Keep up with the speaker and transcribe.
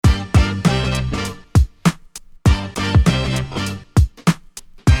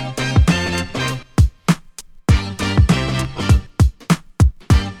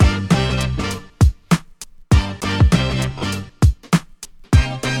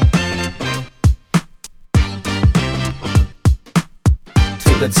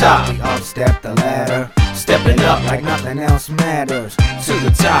the top, we up step the ladder, stepping up like nothing else matters. To the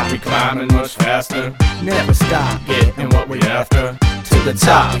top, we climbing much faster, never stop, getting what we after. To the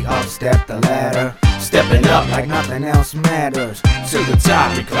top, we up step the ladder, stepping up like nothing else matters. To the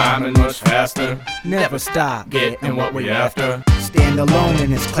top, we climbing much faster, never stop, getting what we after. Stand alone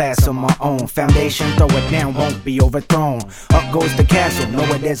in this class of my own. Foundation, throw it down, won't be overthrown. Up goes the castle,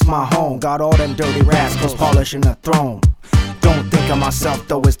 know it is my home. Got all them dirty rascals polishing the throne. Don't think of myself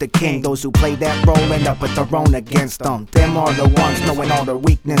though as the king. Those who play that role end up with their own against them. Them are the ones knowing all their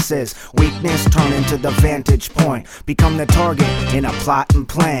weaknesses. Weakness turn into the vantage point, become the target in a plot and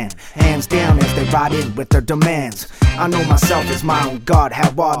plan. Hands down as they ride in with their demands. I know myself as my own god,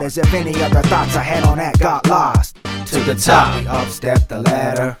 how wild as if any other thoughts I had on that got lost. To the top, we up step the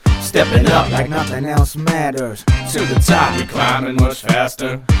ladder, stepping up like nothing else matters. To the top, we climbing much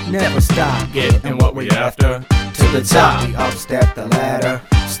faster, never stop, getting what we after. To the top, we up step the ladder,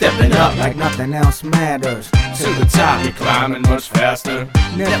 stepping up like nothing else matters. To the top, we climbing much faster,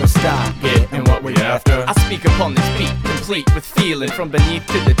 never stop, getting what we after. I speak upon this beat, complete with feeling from beneath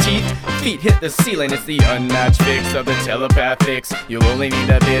to the teeth. Feet hit the ceiling, it's the unmatched fix of the telepathics. You'll only need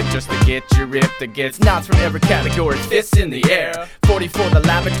a bit just to get you ripped. That gets nods from every category, fists in the air. 44 the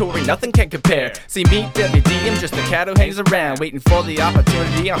laboratory, nothing can compare. See me, Devy-D, I'm just a cat who hangs around, waiting for the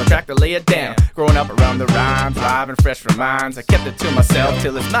opportunity on the track to lay it down. Growing up around the rhymes, live and fresh from minds, I kept it to myself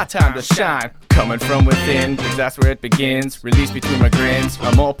till it's my time to shine. Coming from within, cause that's where it begins. Release between my grins,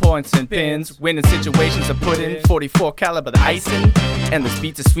 I'm all points and pins. Winning situations I put in, 44 caliber the icing, and this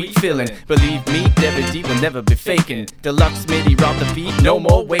beat's a sweet feeling. Believe me, Devy-D will never be faking. Deluxe MIDI rock the beat, no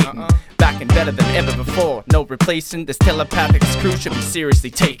more waiting. Back and better than ever before, no replacing. This telepathic screw should be seriously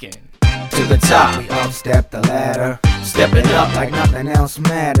taken. To the top, we up step the ladder, stepping up like nothing else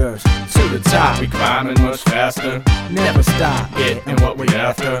matters. To the top, we climbing much faster, never stop, getting what we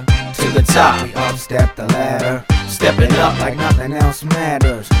after. To the top, we up step the ladder, stepping up like nothing else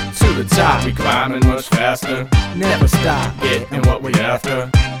matters. To the top, we climbing much faster, never stop, getting what we after.